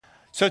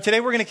So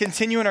today we're going to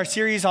continue in our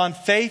series on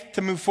faith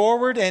to move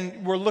forward,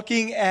 and we're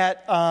looking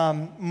at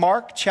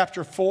Mark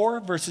chapter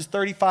 4, verses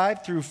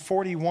 35 through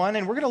 41,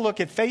 and we're going to look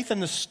at faith in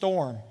the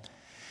storm.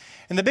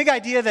 And the big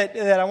idea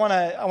that I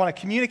want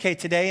to communicate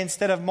today,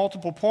 instead of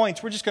multiple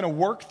points, we're just going to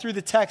work through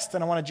the text,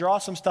 and I want to draw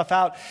some stuff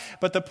out.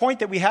 But the point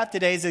that we have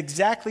today is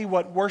exactly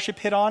what worship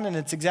hit on, and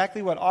it's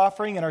exactly what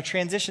offering and our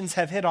transitions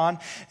have hit on,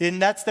 and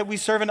that's that we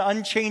serve an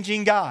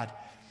unchanging God.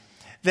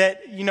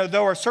 That,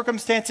 though our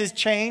circumstances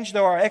change,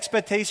 though our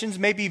expectations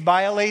may be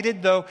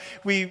violated, though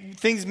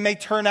things may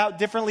turn out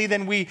differently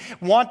than we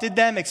wanted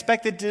them,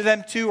 expected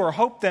them to, or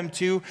hoped them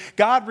to,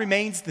 God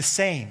remains the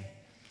same.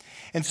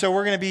 And so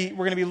we're going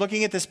to be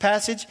looking at this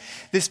passage.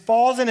 This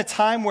falls in a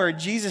time where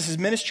Jesus'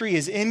 ministry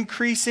is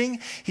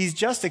increasing. He's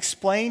just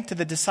explained to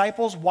the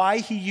disciples why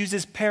he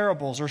uses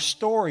parables or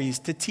stories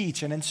to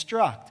teach and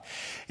instruct.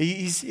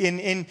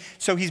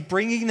 So he's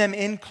bringing them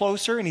in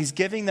closer, and he's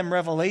giving them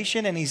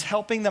revelation, and he's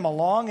helping them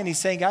along, and he's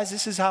saying, guys,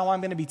 this is how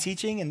I'm going to be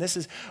teaching, and this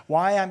is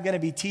why I'm going to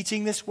be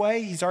teaching this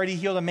way. He's already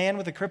healed a man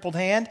with a crippled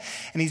hand,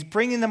 and he's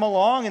bringing them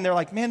along, and they're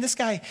like, man, this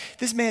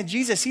man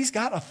Jesus, he's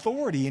got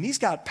authority, and he's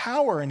got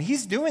power, and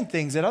he's doing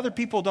things that other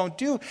people don't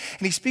do,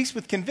 and he speaks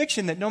with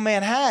conviction that no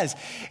man has.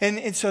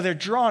 And so they're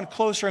drawn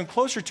closer and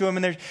closer to him,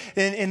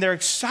 and they're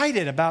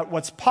excited about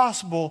what's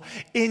possible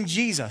in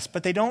Jesus,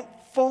 but they don't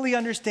fully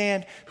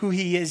understand who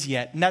he is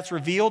yet. And that's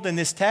revealed in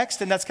this text,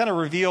 and that's kind of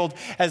revealed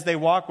as they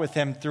walk with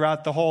him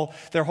throughout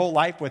their whole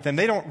life with him.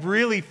 They don't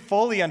really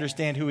fully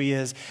understand who he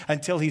is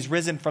until he's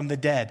risen from the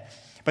dead.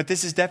 But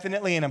this is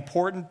definitely an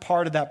important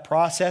part of that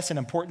process, an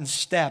important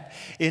step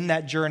in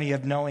that journey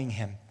of knowing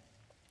him.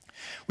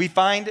 We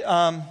find,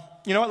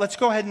 you know what, let's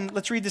go ahead and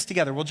let's read this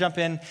together. We'll jump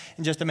in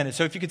just a minute.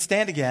 So if you could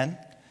stand again.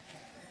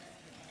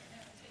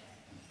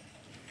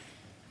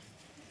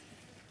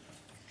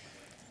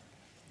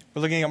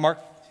 We're looking at Mark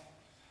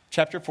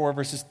chapter 4,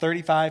 verses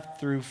 35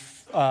 through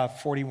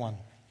 41.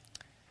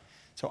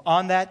 So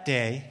on that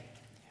day,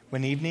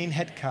 when evening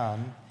had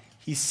come,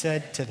 he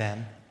said to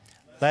them,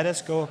 "Let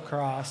us go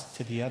across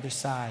to the other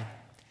side."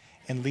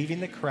 And leaving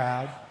the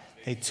crowd,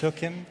 they took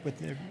him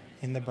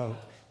in the boat,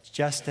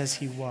 just as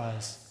he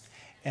was,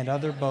 and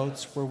other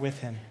boats were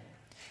with him.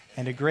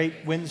 And a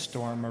great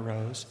windstorm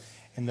arose,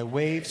 and the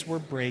waves were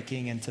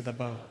breaking into the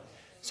boat,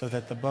 so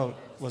that the boat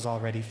was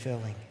already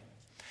filling.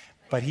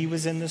 But he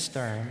was in the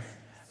stern,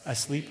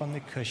 asleep on the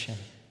cushion.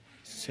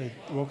 So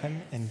he woke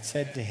him and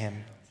said to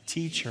him,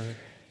 "Teacher,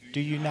 do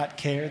you not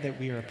care that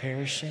we are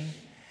perishing?"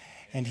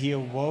 And he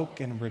awoke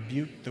and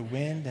rebuked the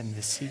wind and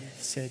the sea,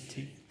 said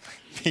to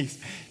peace,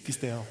 be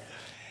still.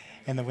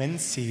 And the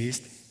wind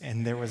ceased,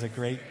 and there was a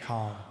great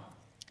calm.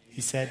 He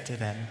said to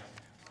them,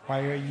 "Why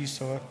are you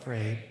so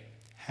afraid?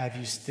 Have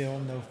you still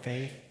no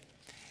faith?"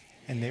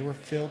 And they were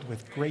filled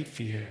with great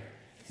fear,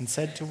 and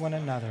said to one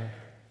another,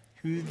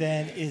 "Who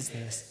then is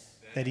this,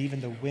 that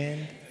even the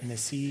wind and the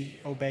sea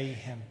obey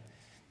him?"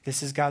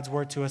 This is God's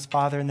word to us.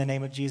 Father, in the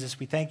name of Jesus,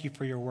 we thank you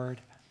for your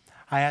word.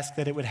 I ask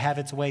that it would have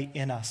its way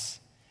in us,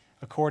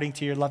 according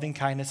to your loving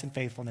kindness and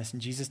faithfulness. In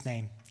Jesus'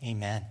 name,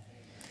 amen.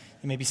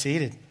 You may be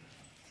seated.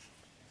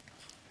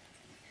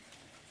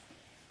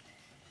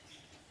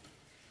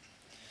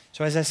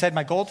 So as I said,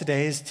 my goal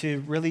today is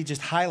to really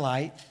just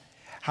highlight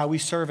how we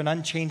serve an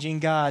unchanging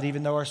God,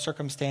 even though our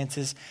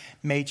circumstances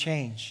may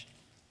change.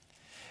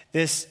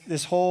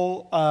 This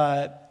whole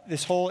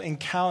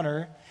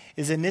encounter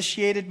is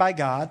initiated by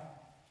God,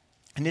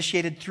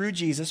 initiated through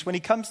Jesus when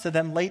he comes to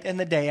them late in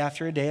the day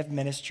after a day of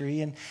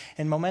ministry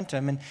and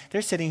momentum. And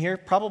they're sitting here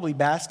probably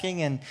basking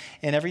in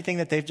everything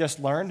that they've just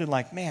learned and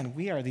like, man,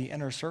 we are the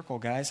inner circle,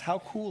 guys. How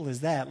cool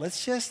is that?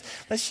 Let's just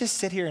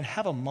sit here and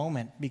have a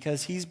moment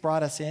because he's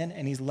brought us in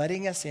and he's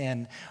letting us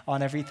in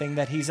on everything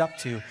that he's up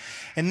to.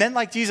 And then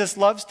like Jesus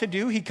loves to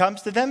do, he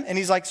comes to them and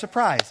he's like,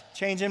 surprise,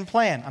 change in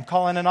plan. I'm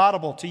calling an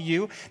audible to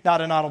you,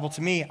 not an audible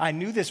to me. I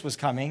knew this was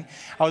coming.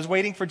 I was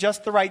waiting for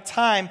just the right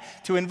time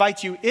to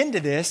invite you into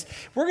this.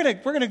 We're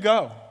gonna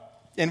go,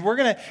 and we're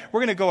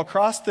gonna go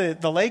across the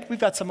lake. We've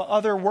got some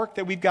other work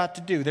that we've got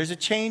to do. There's a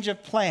change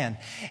of plan,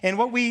 and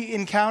what we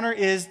encounter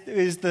is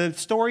the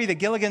story that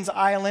Gilligan's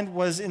Island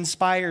was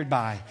inspired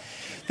by.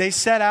 They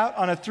set out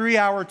on a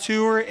 3-hour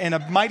tour, and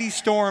a mighty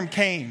storm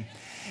came,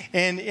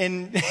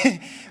 and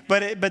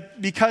but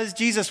because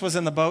Jesus was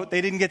in the boat, they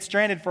didn't get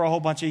stranded for a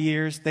whole bunch of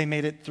years. They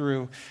made it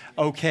through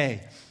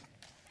okay.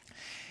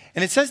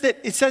 And it says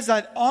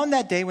that on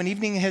that day when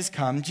evening has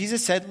come,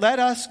 Jesus said, "Let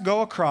us go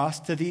across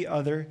to the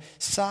other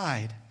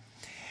side."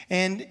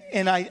 And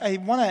I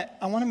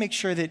want to make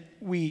sure that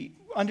we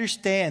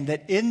understand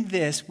that in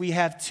this we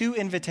have two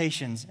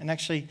invitations. And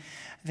actually,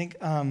 I think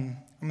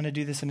I'm going to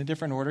do this in a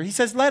different order. He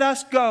says, "Let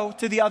us go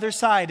to the other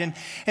side."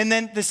 And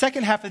then the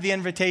second half of the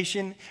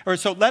invitation,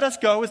 so "let us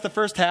go" is the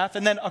first half,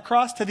 and then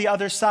 "across to the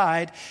other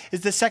side" is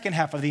the second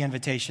half of the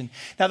invitation.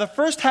 Now, the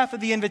first half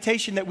of the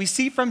invitation that we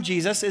see from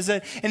Jesus is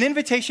an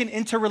invitation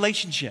into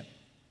relationship.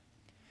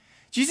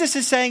 Jesus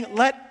is saying,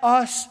 let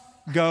us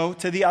go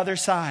to the other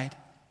side.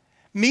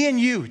 Me and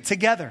you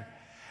together.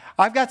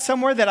 I've got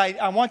somewhere that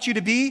I want you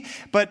to be,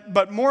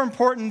 but more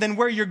important than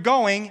where you're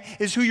going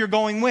is who you're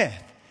going with.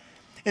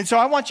 And so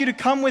I want you to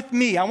come with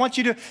me. I want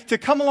you to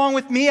come along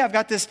with me. I've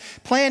got this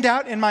planned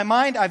out in my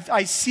mind.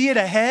 I see it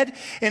ahead.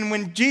 And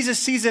when Jesus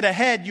sees it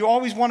ahead, you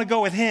always want to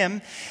go with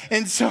him.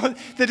 And so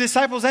the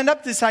disciples end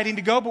up deciding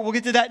to go, but we'll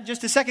get to that in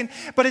just a second.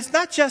 But it's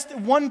not just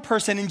one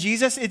person in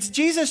Jesus. It's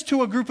Jesus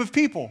to a group of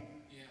people.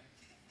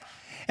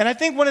 And I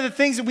think one of the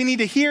things that we need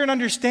to hear and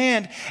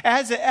understand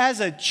as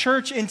a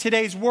church in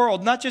today's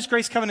world, not just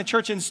Grace Covenant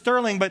Church in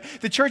Sterling, but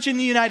the church in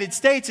the United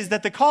States, is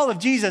that the call of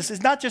Jesus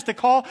is not just a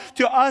call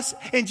to us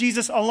and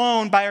Jesus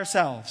alone by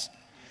ourselves.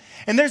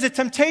 And there's a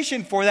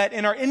temptation for that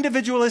in our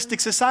individualistic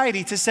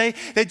society to say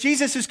that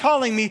Jesus is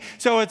calling me,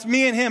 so it's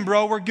me and him,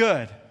 bro, we're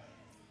good.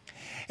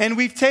 And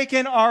we've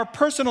taken our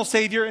personal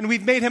Savior and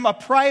we've made him a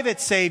private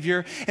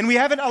Savior. And we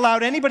haven't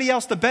allowed anybody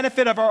else the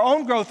benefit of our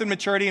own growth and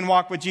maturity and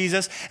walk with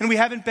Jesus. And we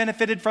haven't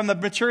benefited from the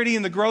maturity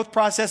and the growth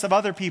process of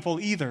other people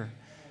either.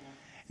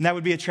 And that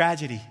would be a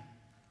tragedy.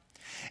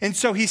 And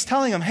so he's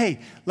telling them, hey,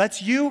 let's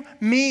you,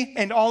 me,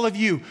 and all of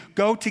you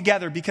go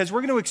together because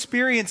we're going to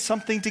experience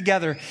something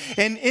together.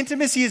 And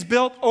intimacy is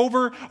built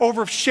over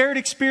shared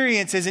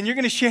experiences. And you're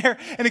going to share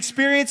an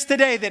experience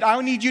today that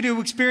I need you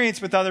to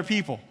experience with other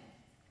people.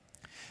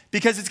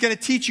 Because it's going to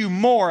teach you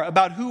more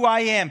about who I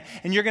am,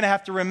 and you're going to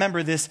have to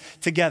remember this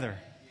together.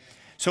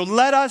 So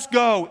let us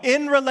go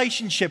in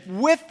relationship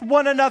with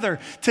one another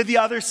to the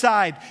other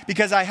side,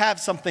 because I have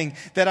something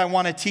that I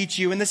want to teach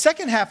you. And the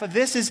second half of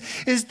this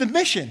is the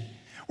mission.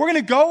 We're going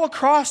to go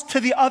across to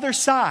the other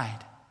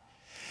side.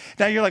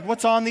 Now you're like,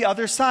 what's on the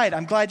other side?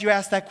 I'm glad you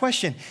asked that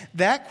question.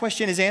 That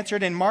question is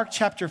answered in Mark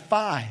chapter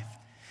 5.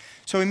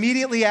 So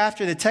immediately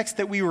after the text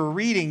that we were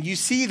reading, you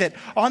see that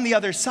on the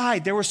other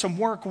side, there was some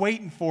work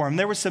waiting for them.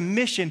 There was some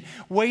mission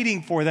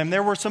waiting for them.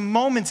 There were some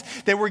moments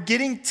that were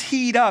getting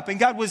teed up, and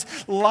God was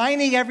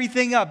lining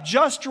everything up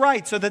just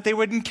right so that they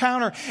would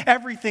encounter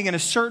everything in a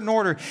certain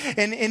order.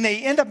 And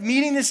they end up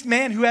meeting this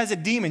man who has a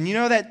demon. You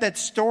know that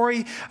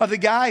story of the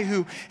guy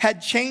who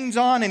had chains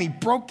on and he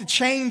broke the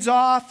chains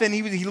off, and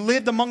he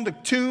lived among the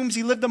tombs.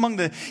 He lived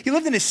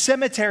in a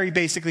cemetery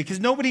basically because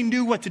nobody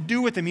knew what to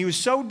do with him. He was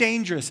so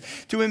dangerous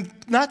to him.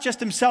 Not just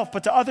himself,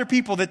 but to other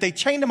people, that they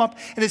chained him up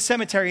in a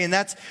cemetery, and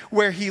that's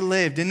where he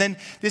lived. And then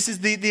this is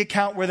the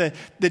account where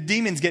the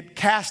demons get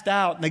cast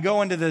out, and they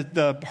go into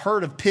the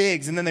herd of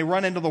pigs, and then they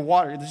run into the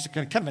water. This is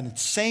kind of an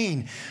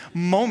insane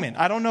moment.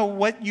 I don't know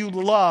what you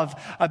love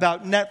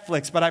about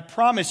Netflix, but I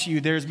promise you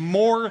there's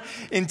more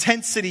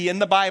intensity in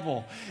the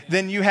Bible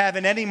than you have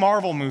in any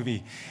Marvel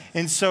movie.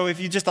 And so if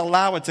you just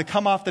allow it to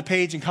come off the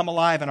page and come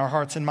alive in our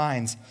hearts and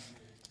minds.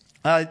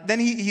 Then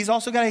he's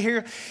also got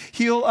to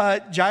heal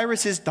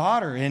Jairus'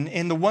 daughter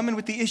and the woman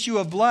with the issue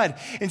of blood.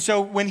 And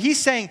so when he's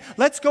saying,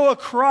 let's go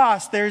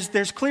across,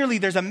 there's clearly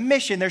a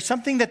mission. There's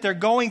something that they're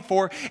going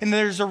for, and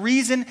there's a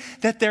reason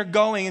that they're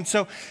going. And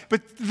so,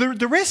 but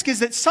the risk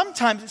is that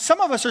sometimes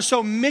some of us are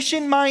so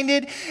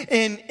mission-minded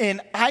and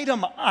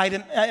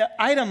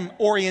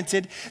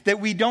item-oriented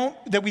that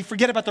we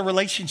forget about the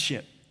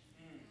relationship.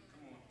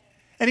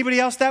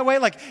 Anybody else that way?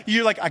 Like,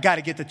 you're like, I got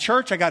to get to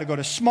church. I got to go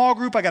to small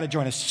group. I got to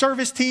join a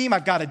service team.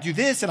 I've got to do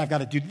this and I've got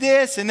to do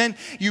this. And then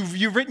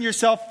you've written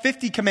yourself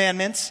 50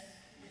 commandments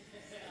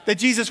that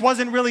Jesus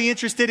wasn't really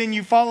interested in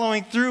you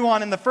following through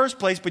on in the first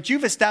place, but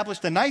you've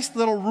established a nice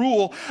little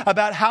rule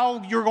about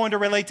how you're going to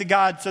relate to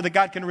God so that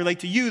God can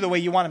relate to you the way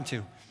you want him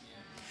to.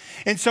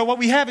 And so what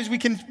we have is we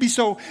can be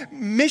so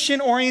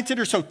mission-oriented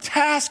or so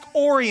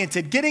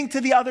task-oriented, getting to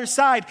the other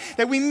side,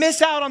 that we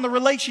miss out on the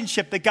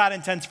relationship that God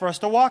intends for us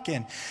to walk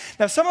in.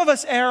 Now, some of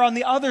us err on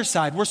the other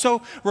side. We're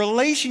so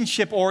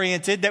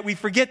relationship-oriented that we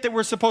forget that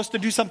we're supposed to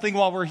do something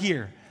while we're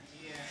here.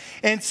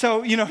 And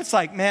so, it's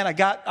like, man,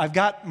 I've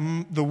got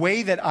the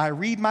way that I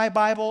read my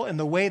Bible and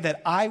the way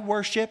that I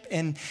worship,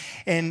 and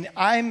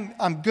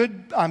I'm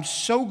good. I'm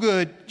so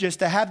good just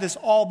to have this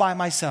all by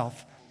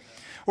myself.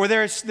 Or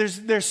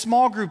there's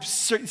small group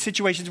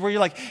situations where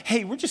you're like,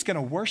 hey, we're just going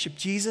to worship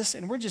Jesus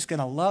and we're just going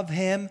to love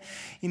him.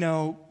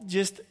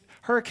 Just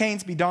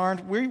hurricanes be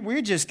darned.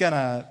 We're just going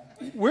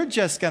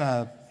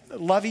to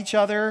love each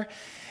other.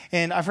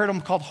 And I've heard them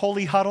called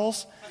holy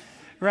huddles,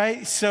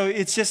 right? So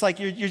it's just like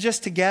you're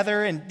just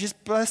together and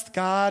just bless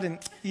God and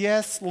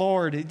yes,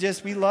 Lord,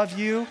 we love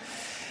you.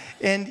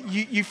 And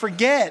you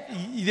forget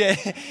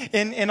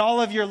in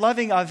all of your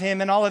loving of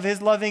him and all of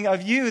his loving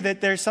of you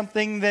that there's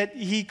something that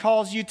he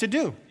calls you to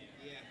do.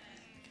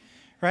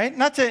 Right?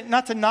 Not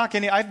to knock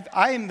any.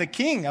 I am the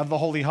king of the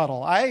holy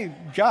huddle. I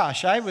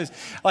was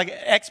like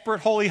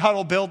expert holy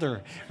huddle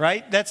builder.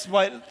 Right?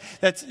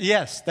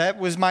 That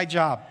was my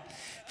job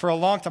for a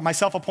long time. My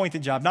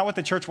self-appointed job, not what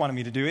the church wanted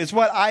me to do. It's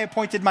what I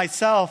appointed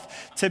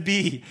myself to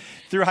be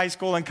through high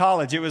school and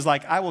college. It was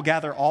like, I will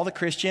gather all the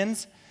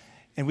Christians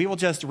and we will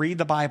just read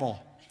the Bible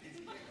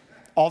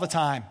all the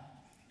time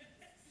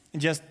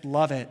and just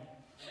love it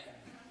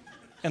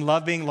and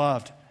love being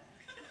loved.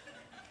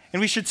 And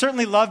we should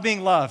certainly love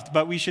being loved,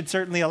 but we should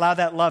certainly allow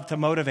that love to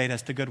motivate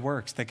us to good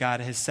works that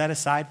God has set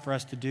aside for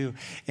us to do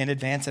in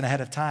advance and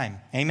ahead of time.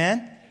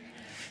 Amen?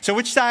 So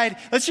which side?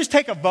 Let's just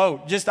take a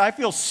vote. I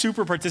feel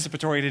super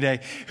participatory today.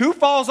 Who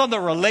falls on the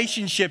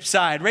relationship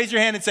side? Raise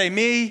your hand and say,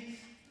 me.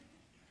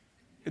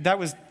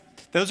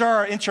 Those are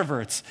our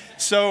introverts.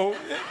 So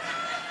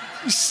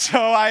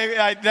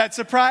that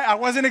surprised. I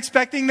wasn't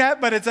expecting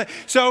that, but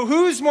so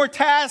who's more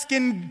task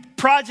and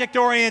project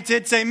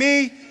oriented? Say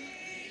me.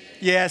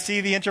 Yeah,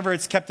 see, the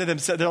introverts kept to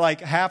themselves. They're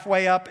like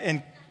halfway up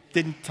and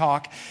didn't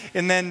talk.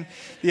 And then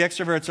the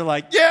extroverts are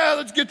like, yeah,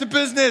 let's get to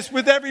business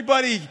with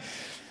everybody.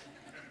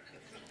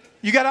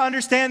 You got to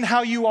understand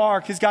how you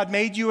are, because God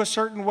made you a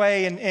certain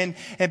way,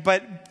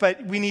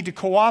 but we need to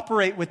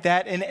cooperate with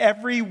that. And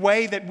every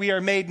way that we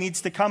are made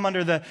needs to come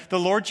under the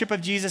lordship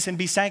of Jesus and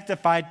be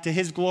sanctified to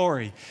his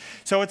glory.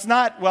 So it's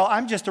not, well,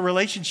 I'm just a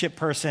relationship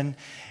person,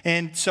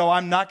 and so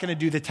I'm not going to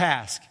do the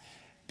task.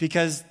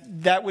 Because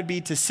that would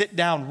be to sit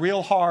down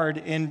real hard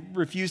and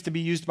refuse to be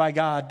used by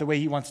God the way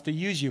he wants to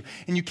use you.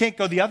 And you can't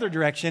go the other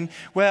direction.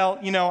 Well,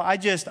 I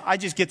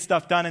just get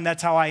stuff done and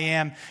that's how I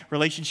am.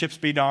 Relationships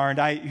be darned.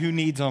 Who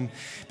needs them?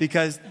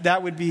 Because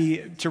that would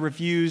be to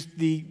refuse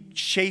the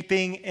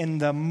shaping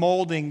and the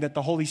molding that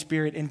the Holy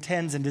Spirit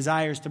intends and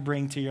desires to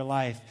bring to your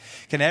life.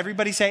 Can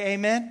everybody say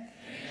amen? Amen.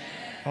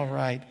 All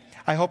right.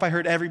 I hope I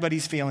hurt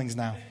everybody's feelings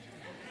now.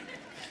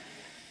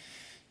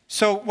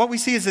 So what we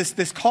see is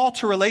this call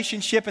to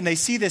relationship, and they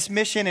see this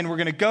mission, and we're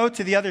going to go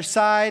to the other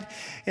side.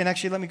 And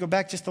actually, let me go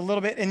back just a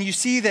little bit. And you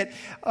see that,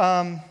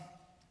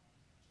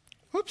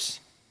 oops,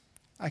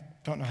 I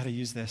don't know how to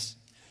use this.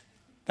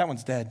 That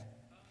one's dead.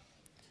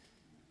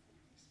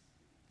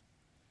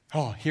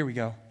 Oh, here we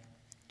go.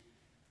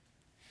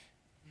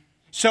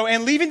 So,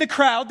 and leaving the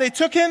crowd, they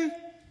took him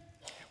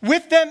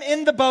with them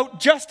in the boat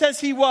just as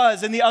he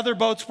was, and the other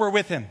boats were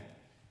with him.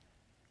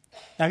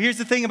 Now, here's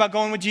the thing about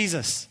going with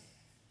Jesus.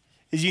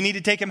 Is you need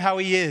to take him how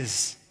he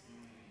is.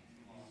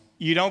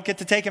 You don't get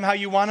to take him how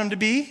you want him to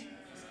be.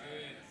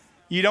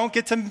 You don't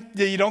get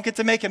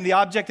to make him the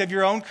object of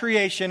your own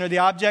creation or the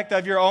object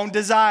of your own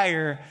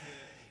desire.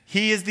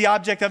 He is the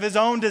object of his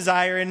own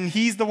desire, and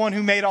he's the one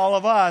who made all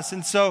of us.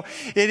 And so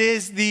it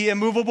is the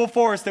immovable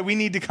force that we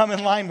need to come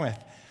in line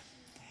with.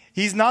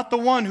 He's not the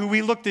one who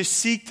we look to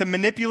seek to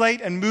manipulate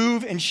and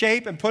move and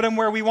shape and put him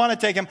where we want to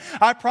take him.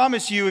 I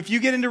promise you, if you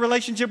get into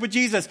relationship with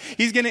Jesus,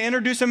 he's going to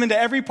introduce him into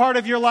every part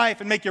of your life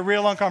and make you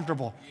real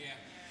uncomfortable. Yeah.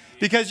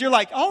 Because you're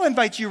like, I'll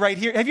invite you right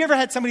here. Have you ever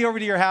had somebody over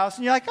to your house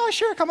and you're like, oh,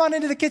 sure, come on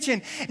into the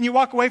kitchen. And you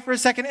walk away for a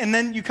second and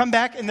then you come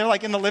back and they're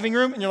like in the living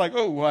room and you're like,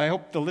 oh, well, I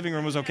hope the living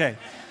room was okay.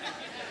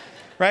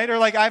 Right? Or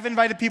like I've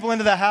invited people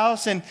into the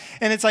house and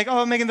it's like,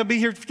 oh, Megan, they'll be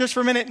here just for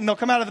a minute and they'll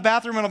come out of the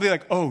bathroom and I'll be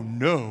like, oh,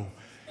 no.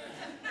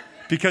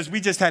 Because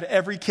we just had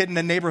every kid in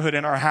the neighborhood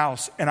in our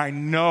house, and I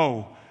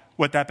know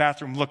what that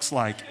bathroom looks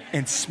like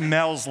and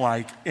smells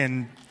like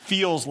and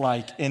feels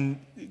like,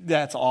 and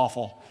that's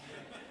awful.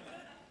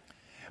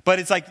 But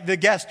it's like the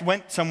guest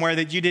went somewhere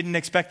that you didn't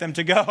expect them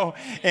to go,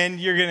 and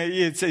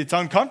it's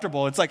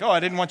uncomfortable. It's like, oh, I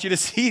didn't want you to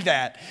see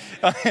that.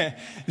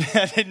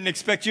 I didn't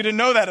expect you to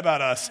know that about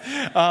us.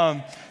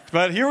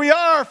 But here we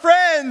are,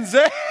 friends.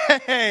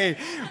 Hey,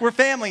 we're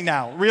family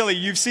now. Really,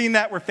 you've seen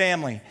that. We're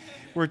family.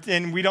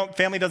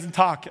 Family doesn't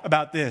talk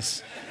about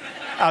this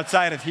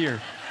outside of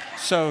here.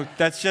 So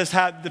that's just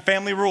how the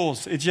family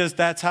rules.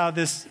 That's how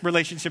this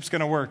relationship's going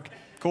to work.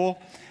 Cool?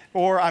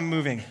 Or I'm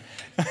moving.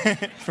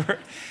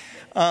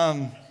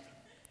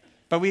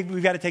 But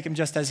we've got to take him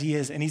just as he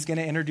is, and he's going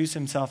to introduce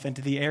himself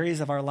into the areas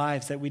of our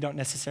lives that we don't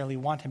necessarily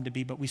want him to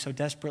be, but we so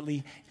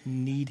desperately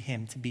need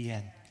him to be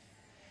in.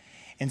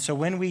 And so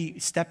when we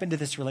step into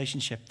this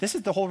relationship, this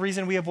is the whole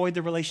reason we avoid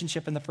the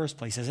relationship in the first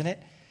place, isn't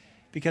it?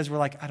 Because we're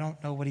like, I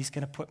don't know what he's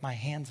going to put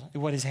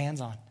his hands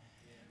on.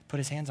 Put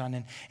his hands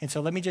on. And so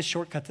let me just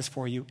shortcut this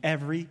for you.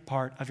 Every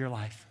part of your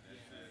life.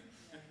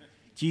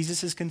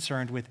 Jesus is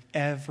concerned with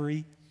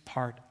every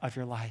part of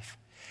your life.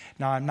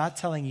 Now, I'm not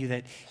telling you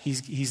that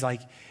he's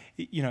like,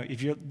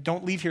 if you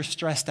don't leave here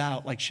stressed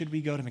out, like, should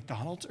we go to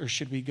McDonald's or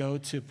should we go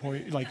to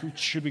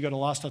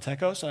Los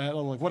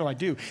Totecos? What do I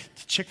do?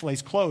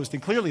 Chick-fil-A's closed,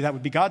 and clearly that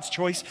would be God's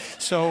choice.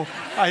 So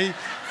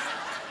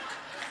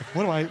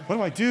what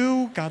do I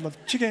do? God loves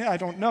chicken. I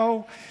don't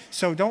know.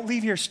 So don't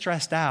leave here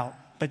stressed out,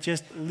 but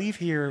just leave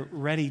here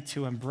ready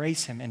to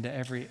embrace him into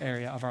every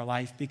area of our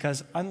life,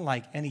 because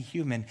unlike any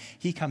human,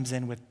 he comes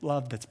in with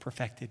love that's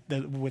perfect.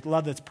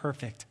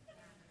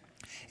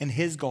 And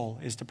his goal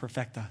is to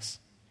perfect us.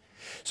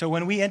 So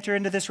when we enter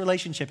into this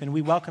relationship and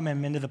we welcome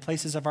him into the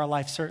places of our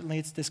life, certainly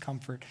it's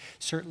discomfort.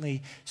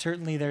 Certainly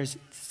there's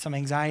some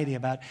anxiety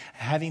about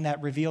having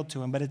that revealed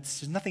to him, but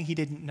it's nothing he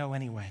didn't know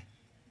anyway.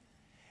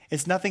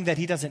 It's nothing that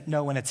he doesn't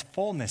know in its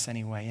fullness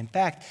anyway. In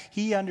fact,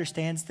 he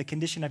understands the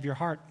condition of your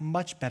heart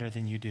much better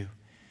than you do.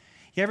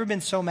 You ever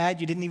been so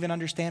mad you didn't even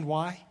understand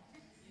why?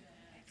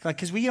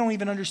 Because we don't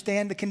even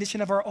understand the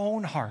condition of our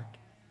own heart.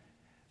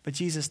 But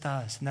Jesus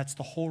does, and that's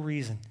the whole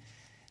reason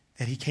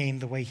that he came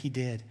the way he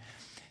did.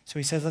 So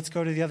he says, let's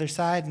go to the other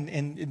side.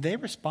 And they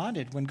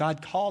responded when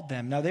God called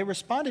them. Now, they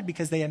responded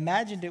because they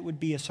imagined it would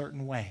be a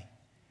certain way.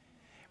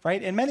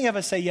 right? And many of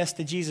us say yes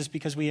to Jesus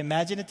because we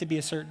imagine it to be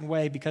a certain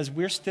way because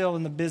we're still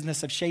in the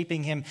business of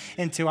shaping him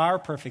into our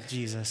perfect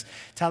Jesus.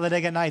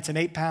 Talladega Nights, an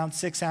 8-pound,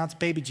 6-ounce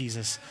baby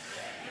Jesus,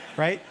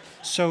 right?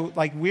 So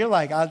we're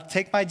like, I'll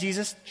take my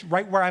Jesus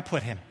right where I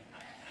put him.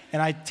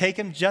 And I take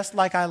him just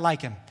like I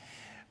like him.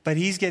 But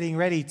he's getting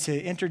ready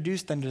to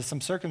introduce them to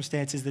some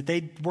circumstances that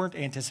they weren't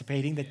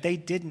anticipating, that they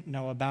didn't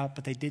know about,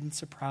 but they didn't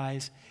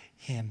surprise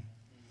him.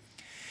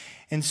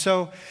 And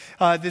so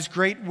this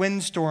great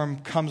windstorm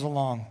comes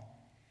along.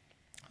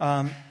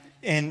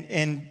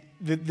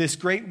 This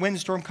great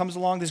windstorm comes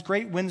along. This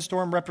great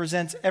windstorm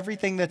represents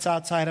everything that's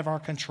outside of our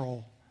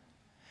control.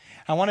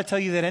 I want to tell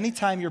you that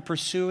anytime you're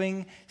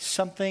pursuing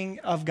something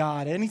of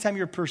God, anytime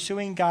you're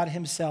pursuing God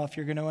himself,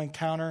 you're going to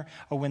encounter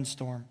a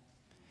windstorm.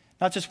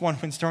 Not just one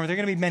windstorm. There are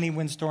going to be many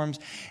windstorms.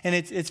 And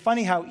it's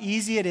funny how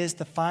easy it is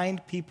to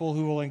find people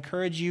who will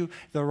encourage you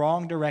the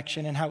wrong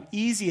direction and how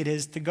easy it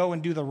is to go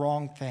and do the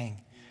wrong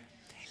thing.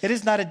 It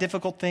is not a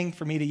difficult thing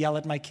for me to yell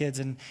at my kids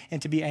and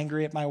to be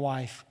angry at my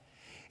wife.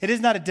 It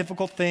is not a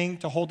difficult thing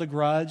to hold a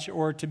grudge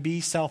or to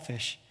be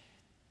selfish.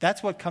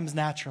 That's what comes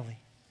naturally.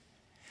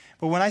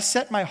 But when I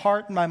set my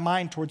heart and my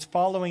mind towards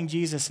following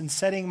Jesus and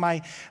setting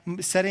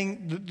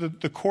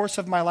the course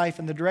of my life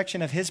in the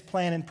direction of his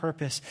plan and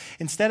purpose,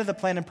 instead of the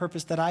plan and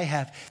purpose that I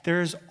have,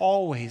 there is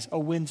always a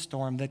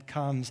windstorm that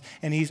comes,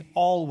 and he's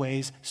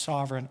always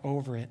sovereign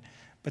over it.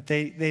 But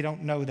they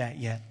don't know that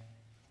yet.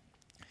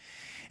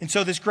 And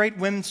so this great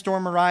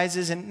windstorm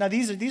arises, and now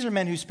these are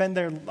men who spend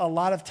a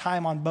lot of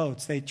time on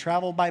boats. They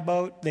travel by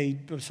boat.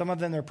 Some of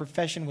them, their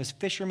profession was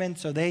fishermen,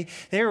 so they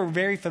were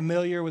very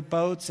familiar with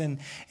boats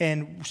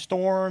and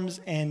storms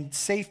and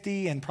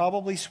safety and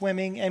probably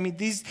swimming. I mean,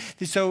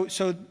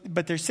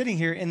 but they're sitting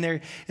here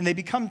and they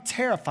become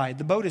terrified.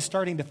 The boat is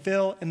starting to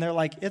fill, and they're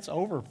like, "It's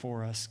over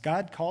for us.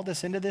 God called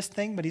us into this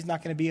thing, but he's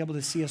not going to be able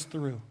to see us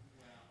through.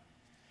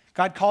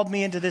 God called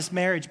me into this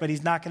marriage, but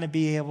he's not going to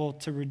be able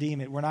to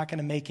redeem it. We're not going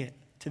to make it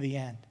to the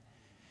end.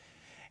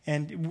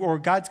 Or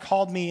God's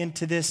called me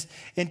into this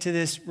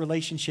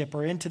relationship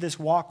or into this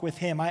walk with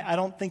him. I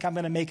don't think I'm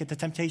going to make it. The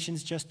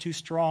temptation's just too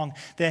strong.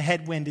 The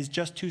headwind is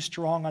just too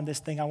strong on this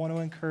thing. I want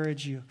to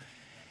encourage you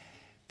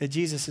that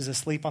Jesus is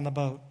asleep on the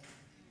boat.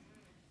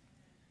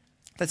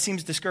 That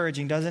seems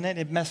discouraging, doesn't it?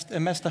 It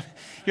messed up.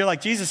 You're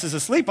like, Jesus is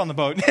asleep on the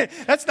boat.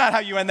 That's not how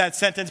you end that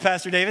sentence,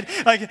 Pastor David.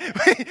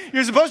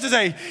 You're supposed to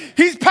say,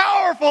 he's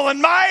powerful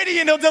and mighty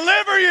and he'll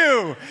deliver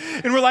you.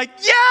 And we're like,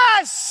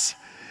 yes!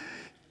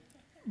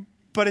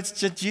 But it's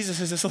just Jesus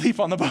is asleep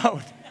on the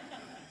boat.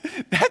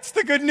 That's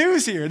the good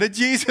news here, that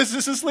Jesus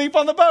is asleep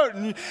on the boat.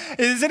 And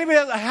is anybody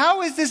else,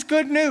 how is this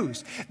good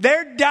news?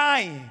 They're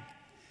dying,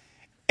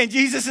 and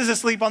Jesus is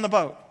asleep on the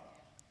boat.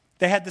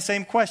 They had the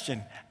same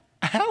question.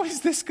 How is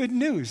this good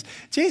news?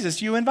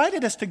 Jesus, you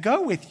invited us to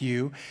go with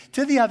you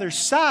to the other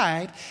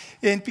side,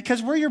 and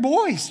because we're your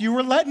boys. You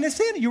were letting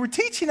us in. You were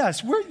teaching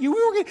us. We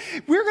were going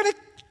to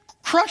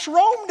crush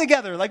Rome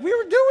together. Like we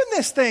were doing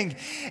this thing.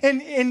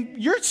 And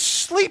you're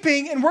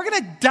sleeping and we're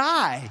going to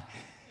die.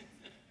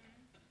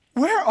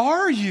 Where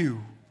are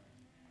you?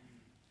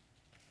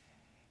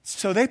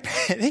 So they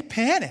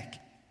panic.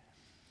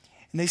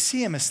 And they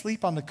see him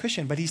asleep on the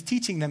cushion, but he's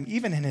teaching them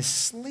even in his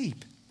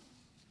sleep.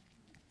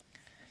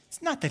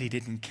 It's not that he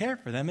didn't care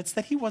for them. It's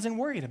that he wasn't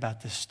worried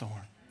about this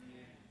storm.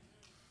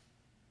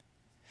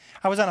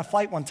 I was on a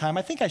flight one time.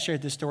 I think I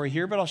shared this story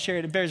here, but I'll share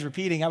it. It bears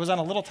repeating. I was on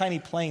a little tiny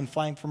plane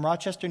flying from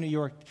Rochester, New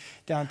York,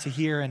 down to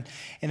here. And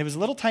it was a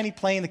little tiny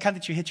plane, the kind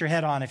that you hit your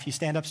head on if you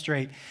stand up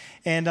straight.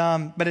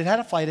 But it had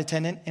a flight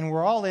attendant, and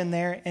we're all in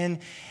there.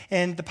 And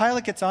the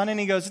pilot gets on, and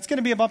he goes, "It's going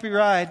to be a bumpy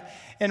ride."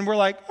 And we're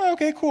like, "Oh,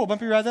 okay, cool,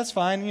 bumpy ride, that's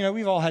fine." You know,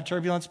 we've all had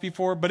turbulence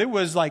before, but it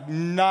was like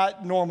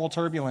not normal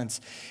turbulence.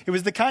 It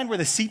was the kind where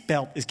the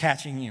seatbelt is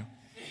catching you.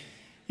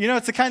 You know,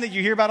 it's the kind that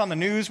you hear about on the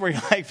news where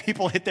like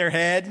people hit their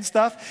head and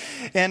stuff.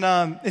 And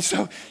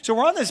so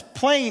we're on this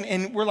plane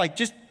and we're like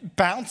just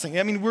bouncing.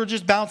 I mean, we're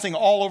just bouncing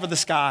all over the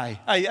sky.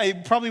 I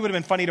probably would have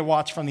been funny to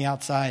watch from the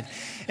outside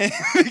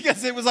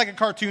because it was like a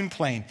cartoon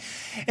plane.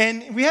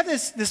 And we have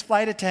this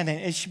flight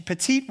attendant, a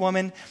petite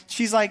woman.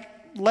 She's like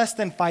less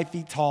than 5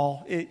 feet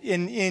tall.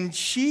 And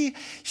she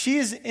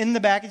is in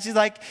the back and she's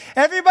like,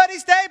 "Everybody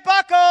stay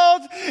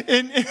buckled."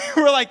 And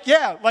we're like,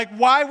 yeah, like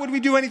why would we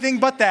do anything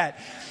but that?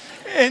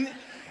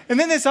 And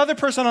then this other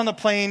person on the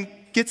plane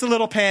gets a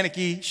little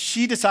panicky.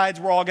 She decides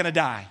we're all going to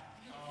die.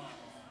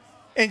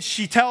 And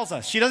she tells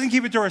us. She doesn't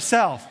keep it to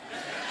herself.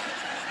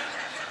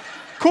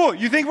 Cool.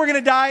 You think we're going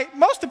to die?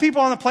 Most of the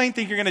people on the plane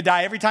think you're going to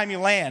die every time you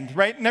land,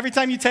 right? And every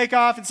time you take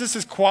off, it's just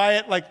this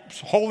quiet, like,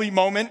 holy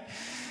moment,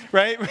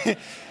 right?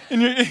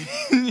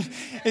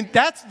 And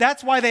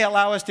that's why they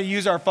allow us to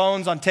use our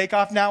phones on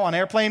takeoff now on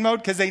airplane mode,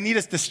 because they need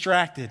us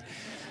distracted.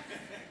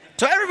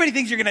 So everybody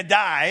thinks you're going to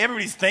die.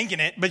 Everybody's thinking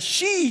it, but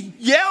she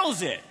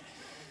yells it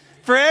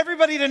for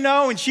everybody to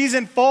know, and she's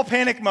in full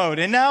panic mode.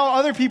 And now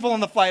other people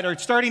on the flight are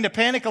starting to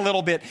panic a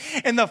little bit.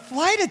 And the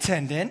flight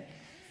attendant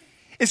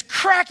is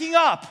cracking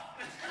up.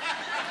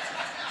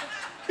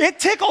 It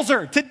tickles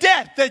her to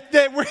death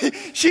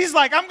she's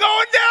like, I'm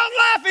going down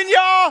laughing,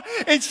 y'all.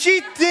 And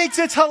she thinks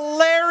it's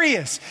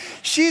hilarious.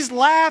 She's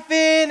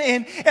laughing,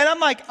 and I'm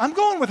like, I'm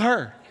going with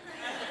her.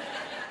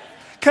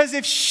 Because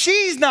if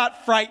she's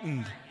not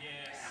frightened,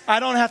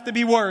 I don't have to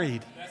be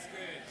worried.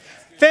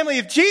 Family,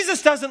 if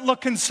Jesus doesn't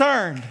look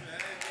concerned,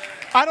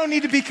 I don't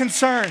need to be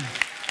concerned.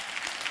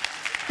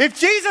 If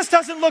Jesus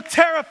doesn't look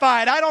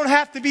terrified, I don't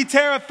have to be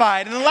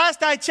terrified. And the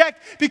last I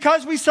checked,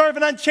 because we serve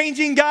an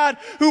unchanging God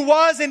who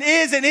was and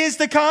is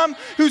to come,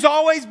 who's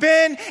always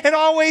been and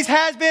always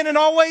has been and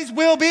always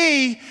will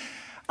be,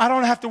 I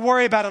don't have to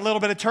worry about a little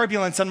bit of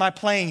turbulence on my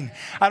plane.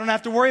 I don't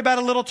have to worry about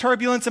a little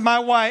turbulence in my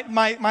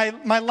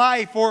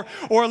life or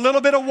a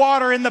little bit of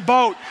water in the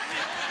boat.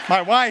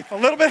 My wife, a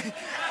little bit.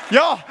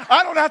 Y'all,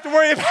 I don't have to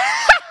worry about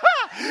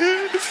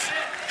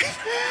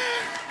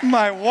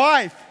my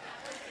wife.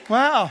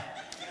 Wow.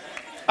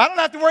 I don't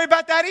have to worry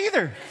about that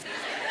either.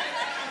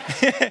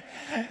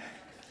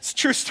 It's a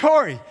true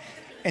story.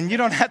 And you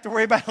don't have to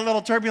worry about a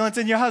little turbulence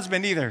in your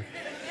husband either.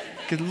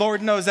 Because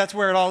Lord knows that's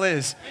where it all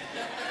is.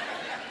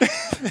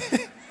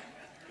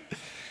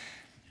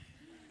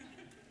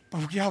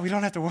 But yeah, we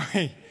don't have to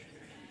worry.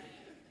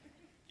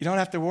 You don't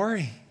have to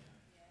worry.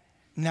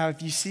 Now,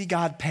 if you see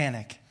God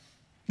panic,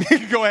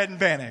 go ahead and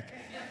panic.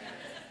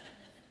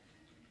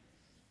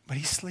 But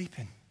he's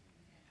sleeping.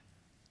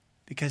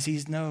 Because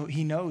he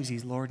knows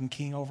he's Lord and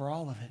King over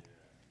all of it.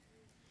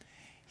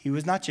 He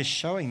was not just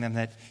showing them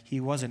that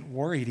he wasn't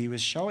worried. He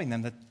was showing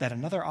them that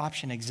another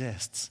option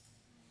exists.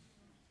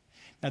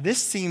 Now,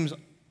 this seems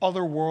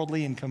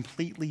otherworldly and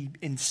completely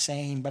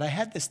insane, but I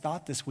had this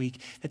thought this week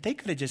that they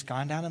could have just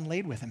gone down and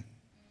laid with him.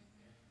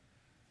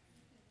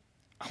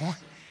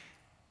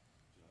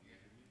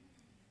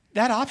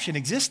 That option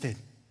existed.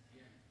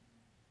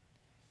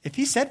 If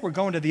he said we're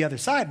going to the other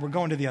side, we're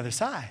going to the other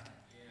side.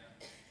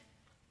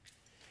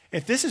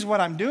 If this is what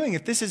I'm doing,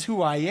 if this is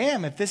who I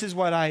am, if this is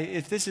what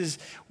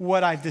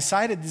I've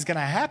decided is going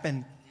to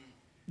happen,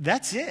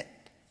 that's it.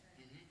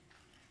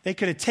 They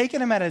could have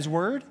taken him at his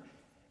word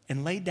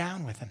and laid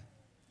down with him.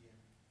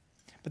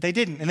 But they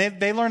didn't.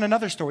 And they learned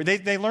another story.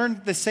 They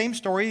learned the same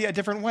story a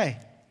different way.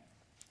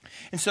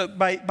 And so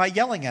by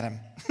yelling at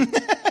him,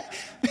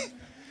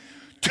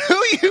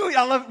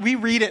 we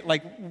read it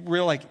like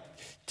real like,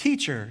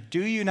 teacher,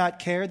 do you not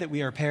care that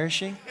we are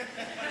perishing?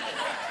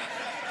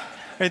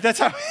 Right, that's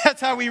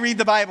how we read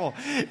the Bible.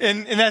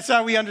 And that's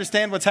how we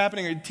understand what's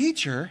happening.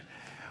 Teacher,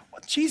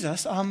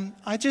 Jesus,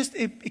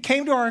 it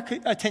came to our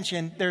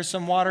attention, there's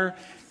some water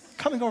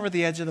coming over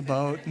the edge of the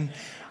boat. And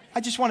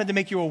I just wanted to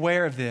make you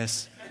aware of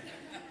this,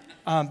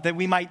 that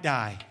we might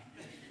die.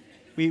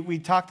 We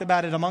talked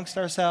about it amongst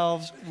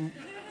ourselves.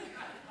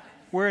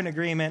 We're in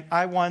agreement.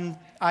 I won.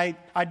 I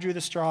drew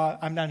the straw.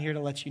 I'm down here to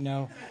let you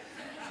know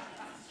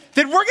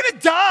that we're going to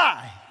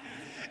die.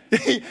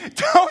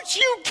 Don't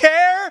you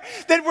care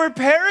that we're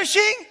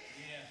perishing? Yeah.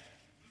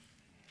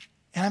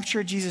 And I'm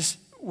sure Jesus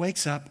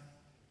wakes up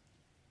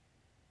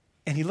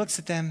and he looks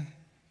at them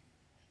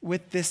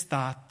with this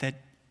thought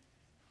that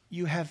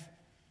you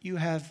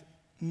have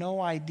no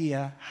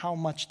idea how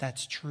much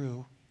that's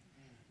true,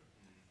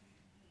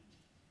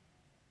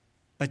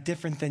 but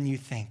different than you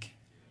think.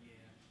 Yeah.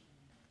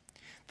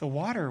 The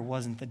water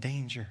wasn't the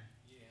danger.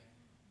 Yeah.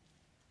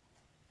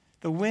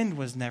 The wind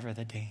was never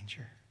the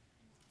danger.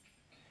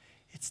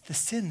 It's the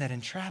sin that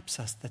entraps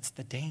us that's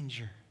the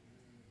danger.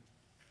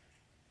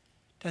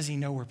 Does he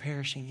know we're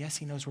perishing? Yes,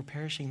 he knows we're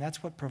perishing.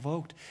 That's what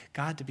provoked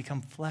God to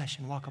become flesh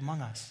and walk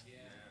among us. Yeah.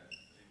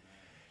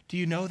 Do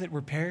you know that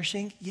we're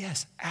perishing?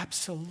 Yes,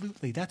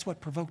 absolutely. That's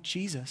what provoked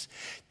Jesus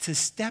to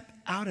step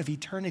out of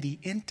eternity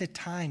into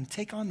time,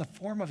 take on the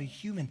form of a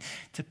human,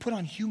 to put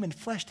on human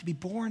flesh, to be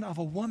born of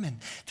a woman,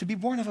 to be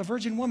born of a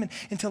virgin woman,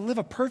 and to live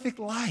a perfect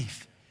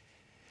life.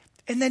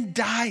 And then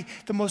die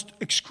the most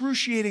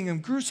excruciating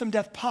and gruesome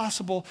death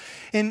possible.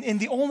 And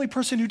the only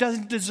person who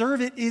doesn't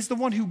deserve it is the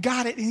one who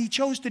got it. And he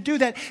chose to do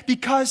that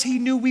because he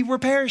knew we were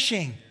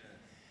perishing.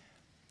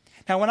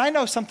 Now, when I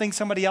know something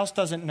somebody else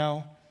doesn't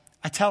know,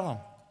 I tell them.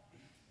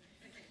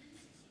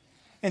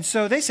 And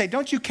so they say,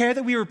 don't you care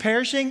that we were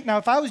perishing? Now,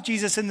 if I was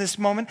Jesus in this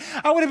moment,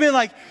 I would have been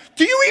like,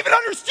 do you even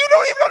understand? You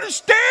don't even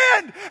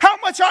understand how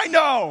much I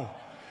know.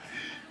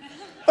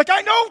 Like,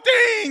 I know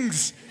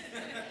things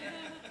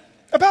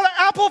about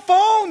Apple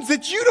phones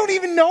that you don't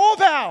even know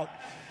about.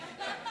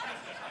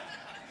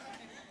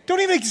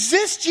 Don't even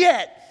exist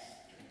yet.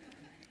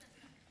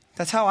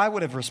 That's how I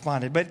would have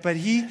responded. But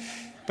he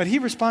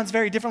responds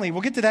very differently.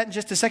 We'll get to that in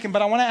just a second.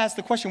 But I want to ask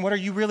the question, what are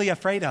you really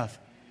afraid of?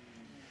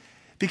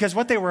 Because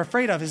what they were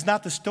afraid of is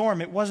not the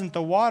storm. It wasn't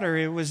the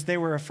water. They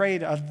were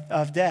afraid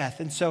of death.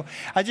 And so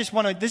I just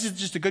want to, this is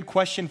just a good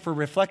question for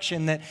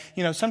reflection that,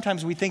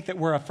 sometimes we think that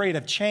we're afraid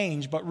of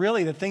change, but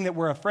really the thing that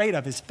we're afraid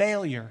of is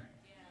failure.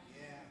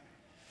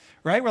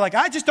 Right? We're like,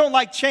 I just don't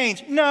like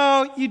change.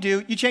 No, you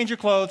do. You change your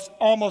clothes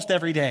almost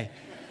every day.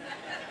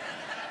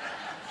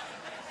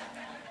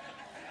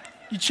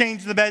 You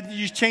change the bed.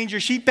 You change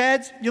your sheet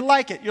beds. You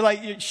like it. You're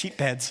like, sheet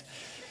beds.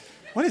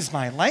 What is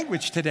my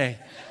language today?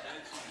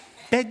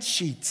 Bed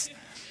sheets.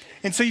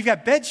 And so you've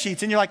got bed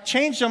sheets, and you're like,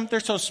 change them. They're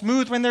so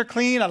smooth when they're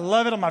clean. I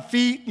love it on my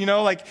feet.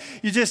 Like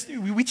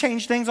we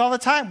change things all the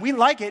time. We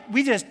like it.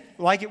 We just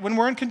like it when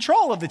we're in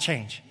control of the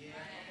change.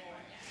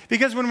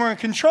 Because when we're in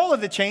control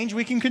of the change,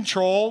 we can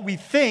control, we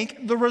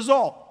think, the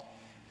result.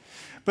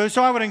 But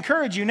so I would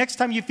encourage you, next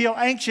time you feel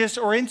anxious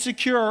or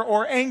insecure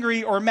or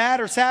angry or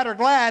mad or sad or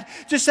glad,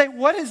 just say,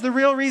 what is the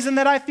real reason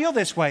that I feel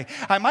this way?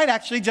 I might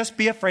actually just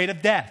be afraid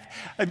of death,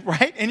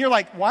 right? And you're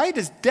like, why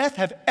does death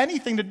have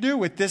anything to do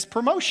with this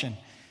promotion?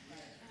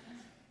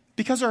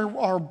 Because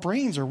our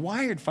brains are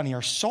wired funny.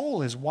 Our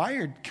soul is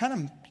wired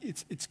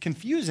it's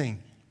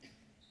confusing.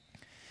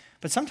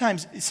 But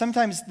sometimes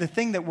the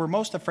thing that we're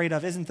most afraid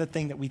of isn't the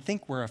thing that we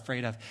think we're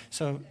afraid of.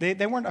 So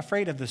they weren't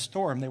afraid of the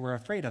storm. They were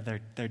afraid of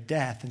their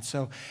death. And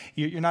so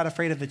you're not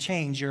afraid of the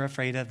change. You're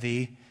afraid of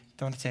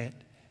don't say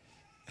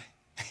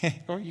it.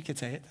 Or you could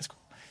say it. That's cool.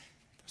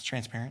 That's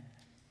transparent.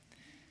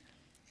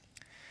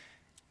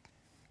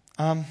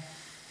 There's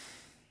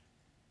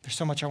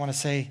so much I want to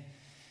say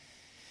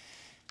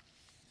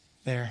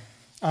there.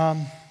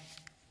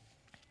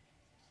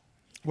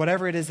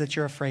 Whatever it is that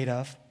you're afraid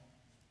of,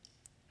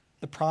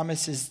 the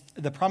promise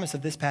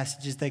of this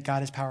passage is that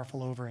God is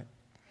powerful over it.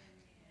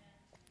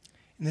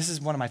 And this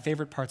is one of my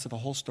favorite parts of the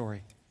whole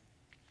story.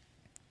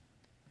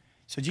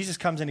 So Jesus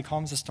comes and he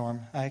calms the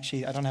storm. I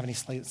don't have any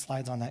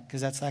slides on that because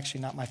that's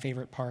actually not my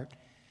favorite part.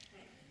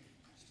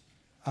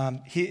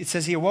 It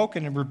says he awoke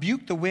and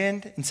rebuked the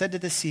wind and said to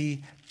the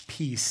sea,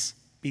 peace,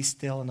 be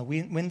still. And the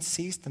wind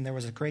ceased and there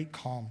was a great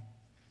calm.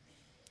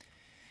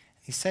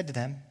 He said to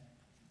them,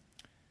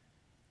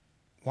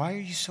 why are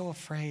you so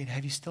afraid?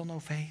 Have you still no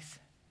faith?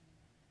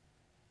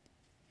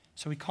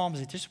 So he calms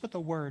it just with a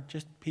word,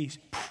 just peace.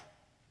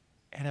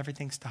 And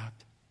everything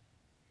stopped.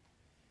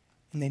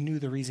 And they knew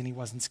the reason he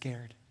wasn't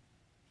scared.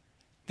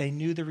 They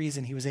knew the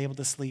reason he was able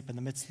to sleep in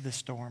the midst of the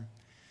storm.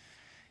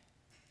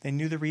 They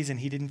knew the reason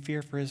he didn't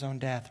fear for his own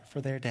death, for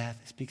their death,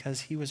 is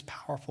because he was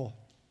powerful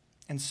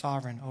and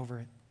sovereign over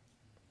it.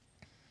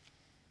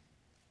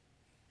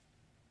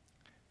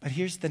 But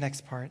here's the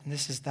next part, and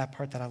this is that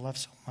part that I love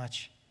so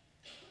much.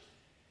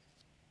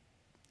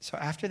 So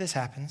after this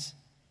happens,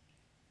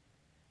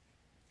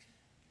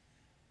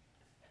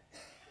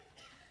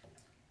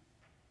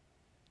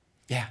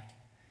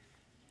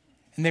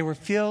 and they were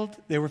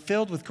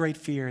filled with great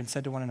fear and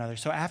said to one another.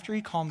 So after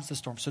he calms the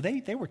storm, so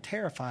they were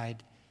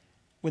terrified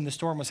when the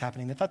storm was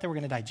happening. They thought they were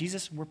going to die.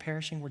 Jesus, we're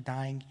perishing, we're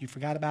dying. You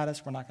forgot about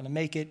us. We're not going to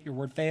make it. Your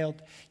word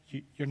failed.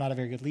 You're not a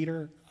very good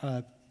leader.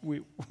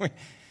 We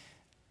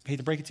hate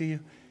to break it to you.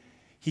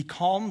 He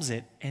calms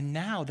it, and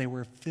now they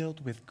were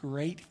filled with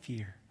great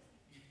fear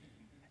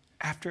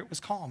after it was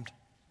calmed.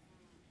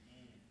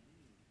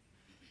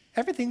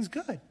 Everything's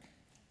good.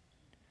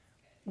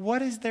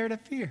 What is there to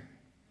fear?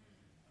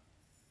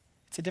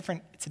 It's a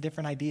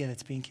different idea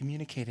that's being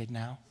communicated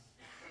now.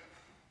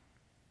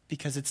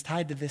 Because it's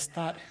tied to this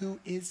thought,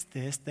 who is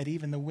this that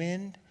even the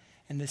wind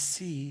and the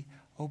sea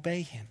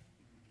obey him?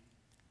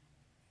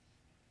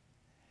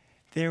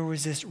 There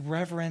was this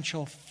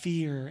reverential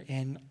fear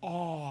and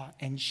awe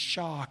and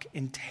shock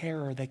and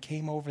terror that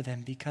came over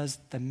them because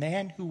the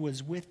man who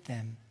was with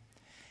them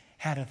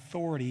had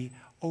authority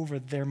over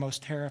their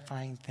most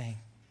terrifying thing.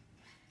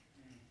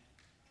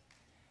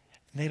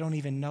 They don't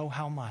even know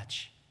how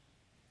much.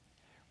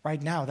 Right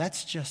now,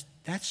 that's just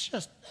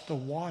the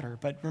water.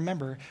 But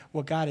remember,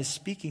 what God is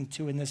speaking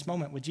to in this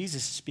moment, what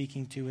Jesus is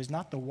speaking to is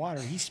not the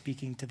water. He's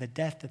speaking to the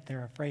death that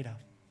they're afraid of.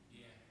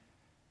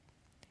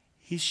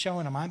 He's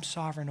showing them, I'm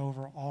sovereign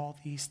over all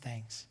these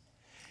things.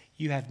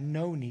 You have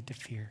no need to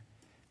fear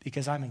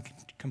because I'm in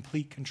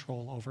complete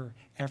control over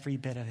every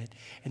bit of it.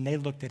 And they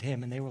looked at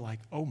him and they were like,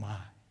 oh my.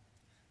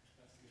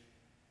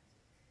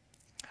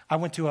 I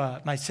went to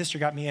my sister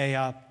got me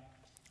a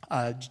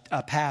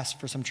pass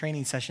for some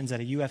training sessions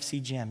at a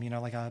UFC gym,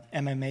 like a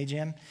MMA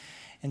gym.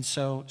 And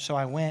so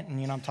I went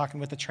and, I'm talking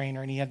with the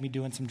trainer and he had me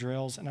doing some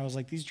drills. And I was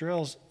like, these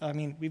drills,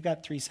 we've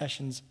got 3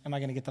 sessions. Am I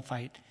going to get the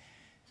fight?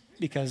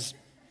 Because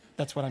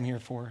that's what I'm here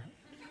for.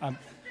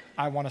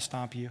 I want to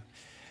stomp you.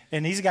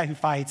 And he's a guy who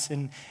fights.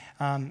 And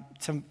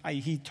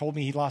he told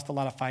me he lost a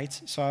lot of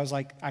fights. So I was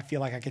like, I feel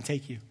like I can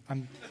take you.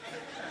 I'm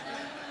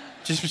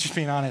just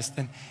being honest.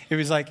 And it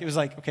was like,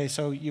 okay,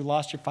 so you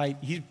lost your fight.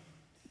 His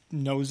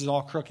nose is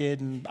all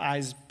crooked and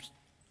eyes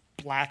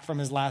black from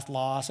his last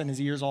loss and his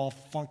ears all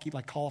funky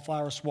like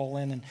cauliflower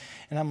swollen.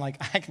 And I'm like,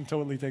 I can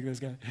totally take this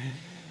guy.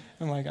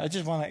 I'm like, I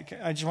just want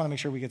to make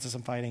sure we get to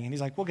some fighting. And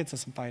he's like, we'll get to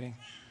some fighting.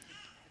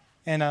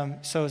 And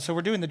so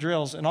we're doing the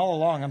drills, and all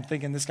along I'm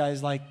thinking this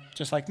guy's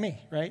just like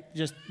me, right?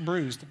 Just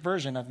bruised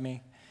version of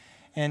me.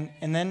 And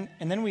then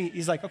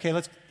he's like, okay,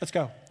 let's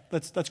go.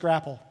 Let's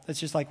grapple. It's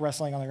just like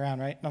wrestling on the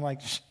ground, right? And I'm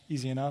like,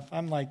 easy enough.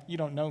 I'm like, you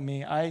don't know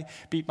me. I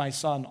beat my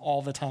son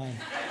all the time.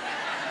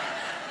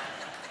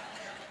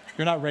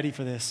 You're not ready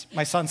for this.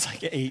 My son's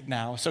like 8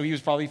 now, so he was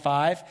probably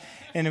 5.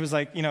 And it was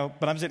like,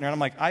 but I'm sitting there and I'm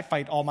like, I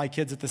fight all my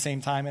kids at the same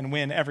time and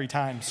win every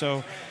time.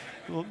 So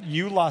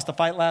you lost a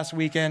fight last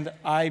weekend.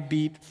 I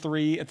beat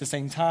 3 at the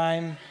same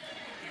time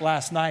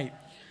last night.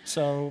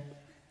 So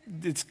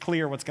it's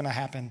clear what's going to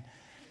happen.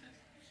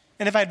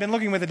 And if I had been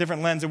looking with a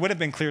different lens, it would have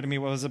been clear to me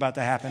what was about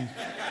to happen.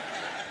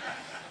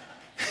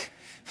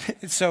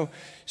 So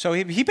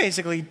he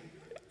basically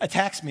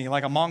attacks me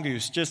like a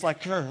mongoose, just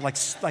like her,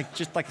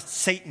 just like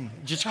Satan,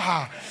 just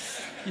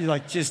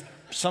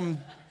some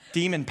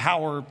demon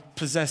power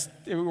possessed,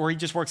 where he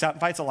just works out and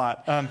fights a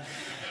lot. And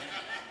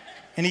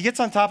he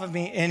gets on top of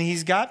me, and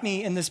he's got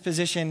me in this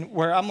position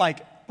where I'm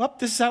like, well,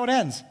 this is how it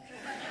ends.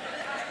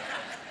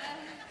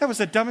 That was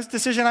the dumbest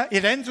decision.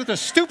 It ends with a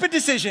stupid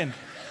decision.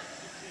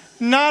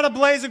 Not a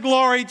blaze of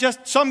glory,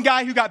 just some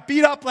guy who got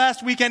beat up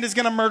last weekend is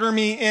going to murder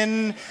me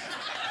in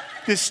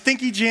this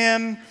stinky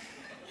gym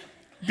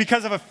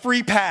because of a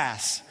free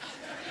pass.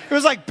 It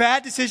was like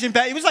bad decision.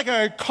 It was like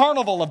a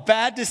carnival of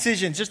bad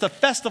decisions, just a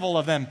festival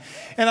of them.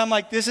 And I'm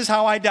like, this is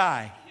how I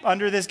die,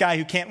 under this guy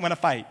who can't win a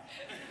fight.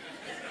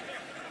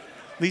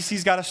 At least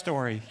he's got a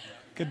story.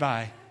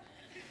 Goodbye.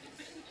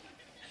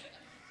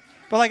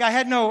 But like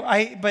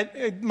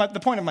the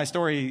point of my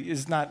story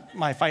is not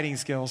my fighting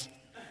skills.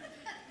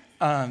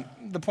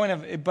 The point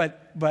of it,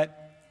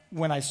 but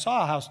when I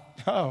saw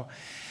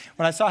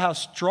how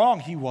strong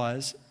he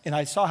was, and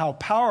I saw how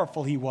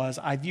powerful he was,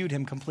 I viewed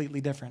him completely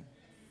different.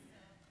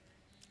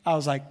 I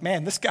was like,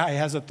 man, this guy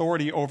has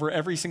authority over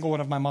every single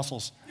one of my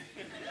muscles.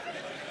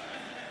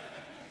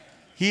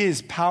 He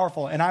is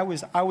powerful, and I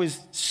was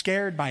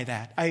scared by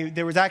that.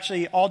 There was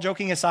actually, all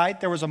joking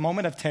aside, there was a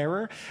moment of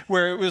terror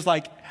where it was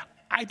like,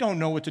 I don't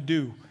know what to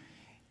do.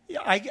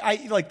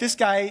 I like this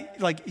guy,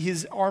 like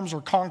his arms were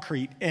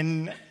concrete,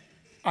 and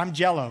I'm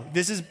jello.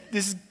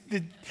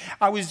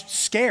 I was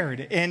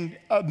scared and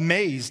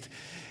amazed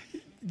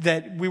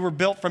that we were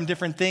built from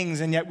different things,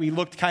 and yet we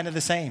looked kind of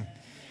the same.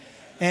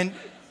 And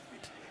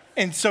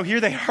so here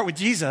they are with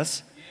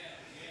Jesus,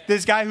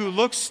 this guy who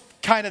looks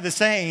kind of the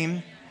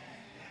same.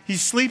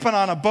 He's sleeping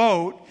on a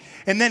boat,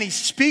 and then he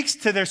speaks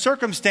to their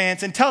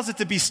circumstance and tells it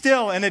to be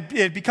still, and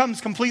it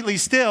becomes completely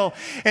still.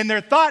 And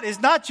their thought is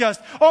not just,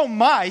 oh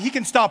my, he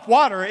can stop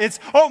water. It's,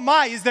 oh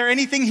my, is there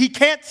anything he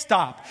can't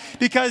stop?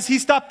 Because he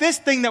stopped this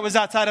thing that was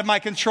outside of my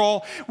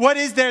control. What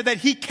is there that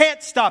he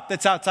can't stop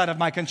that's outside of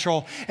my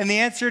control? And the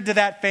answer to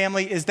that,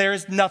 family, is there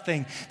is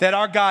nothing that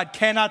our God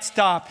cannot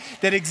stop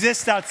that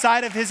exists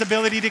outside of his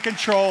ability to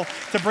control,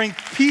 to bring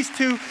peace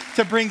to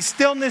bring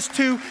stillness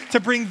to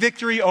bring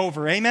victory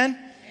over.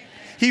 Amen?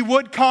 He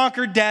would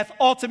conquer death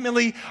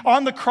ultimately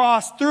on the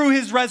cross through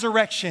his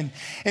resurrection.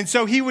 And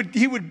so he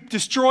would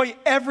destroy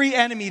every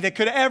enemy that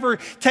could ever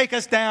take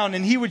us down.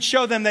 And he would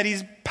show them that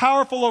he's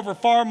powerful over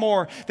far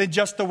more than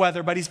just the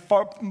weather, but he's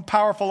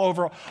powerful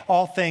over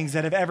all things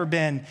that have ever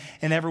been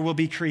and ever will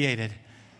be created.